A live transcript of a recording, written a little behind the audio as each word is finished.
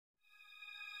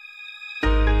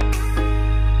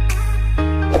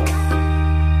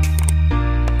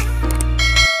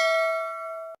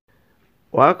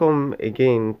Welcome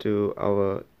again to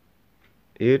our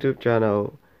YouTube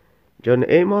channel. John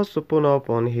Amos opened up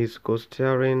on his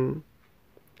co-starring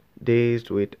days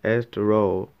with Esther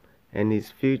Rowe and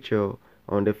his future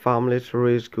on the family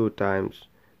series Good Times.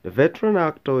 The veteran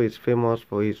actor is famous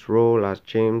for his role as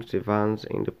James Evans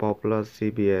in the popular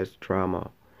CBS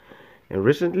drama, and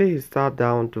recently he sat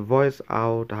down to voice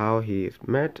out how he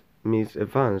met Miss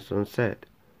Evans on set.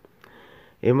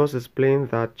 Amos explained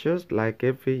that just like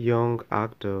every young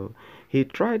actor, he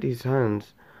tried his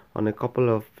hands on a couple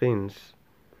of things,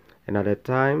 and at the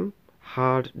time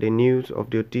heard the news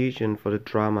of the audition for the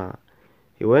drama.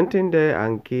 He went in there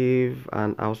and gave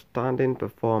an outstanding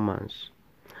performance.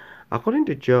 According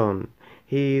to John,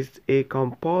 he is a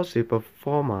compulsive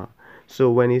performer, so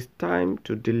when it's time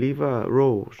to deliver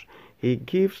roles, he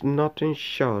gives nothing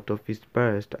short of his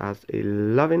best as a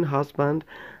loving husband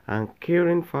and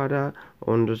caring father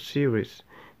on the series.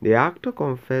 The actor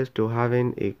confessed to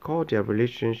having a cordial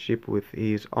relationship with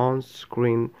his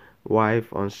on-screen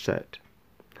wife on set.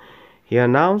 He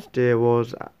announced there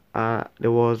was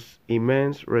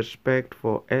immense respect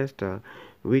for Esther,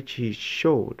 which he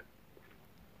showed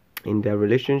in their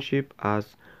relationship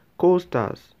as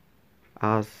co-stars.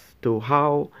 As to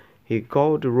how he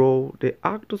got the role, the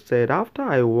actor said, "After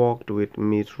I worked with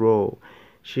Miss Rowe,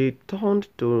 she turned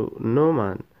to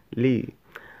Norman Lee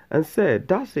and said,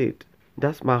 'That's it,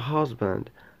 that's my husband.'"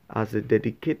 As a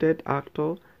dedicated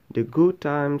actor, the Good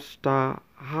Times star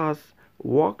has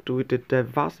worked with a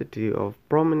diversity of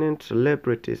prominent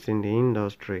celebrities in the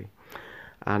industry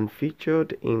and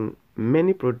featured in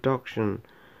many productions,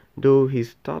 though he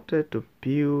started to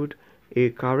build a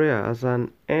career as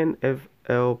an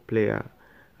NFL player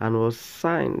and was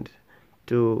signed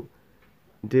to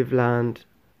Cleveland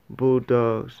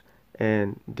Bulldogs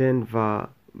and Denver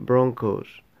Broncos,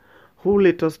 who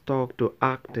later stuck to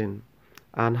acting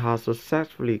and has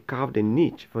successfully carved a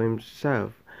niche for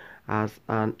himself as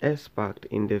an expert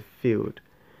in the field.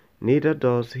 Neither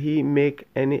does he make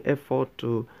any effort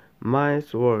to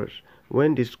mince words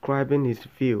when describing his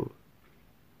view.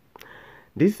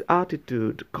 This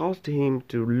attitude caused him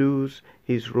to lose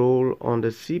his role on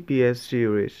the CBS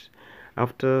series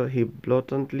after he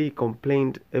blatantly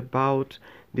complained about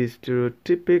the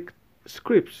stereotypic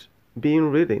scripts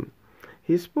being written.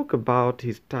 He spoke about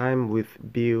his time with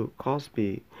Bill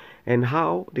Cosby and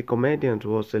how the comedian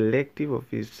was selective of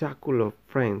his circle of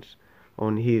friends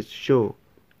on his show.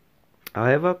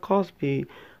 However, Cosby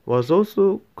was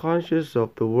also conscious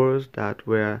of the words that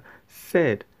were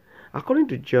said. According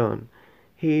to John,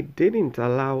 he didn't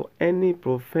allow any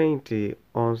profanity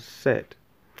on set.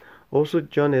 Also,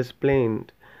 John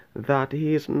explained that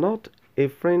he is not a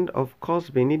friend of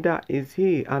Cosby, neither is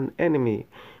he an enemy,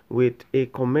 with a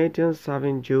comedian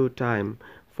serving jail time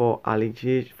for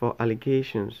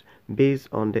allegations based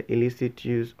on the illicit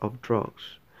use of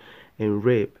drugs and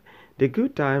rape. The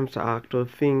Good Times actor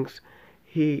thinks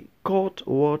he got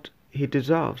what he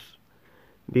deserves.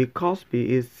 Bill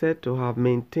Cosby is said to have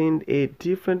maintained a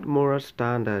different moral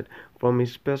standard from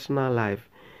his personal life.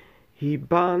 He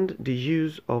banned the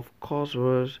use of curse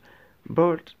words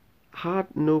but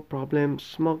had no problem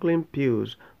smuggling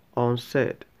pills on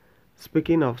set.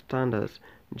 Speaking of standards,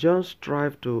 John's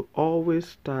drive to always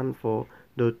stand for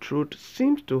the truth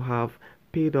seems to have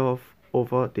paid off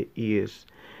over the years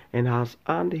and has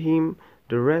earned him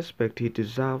the respect he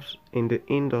deserves in the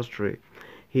industry.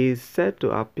 He is set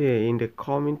to appear in the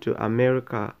Coming to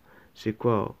America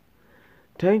sequel.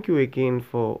 Thank you again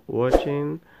for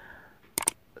watching.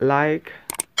 Like,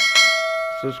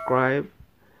 subscribe,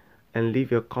 and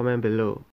leave your comment below.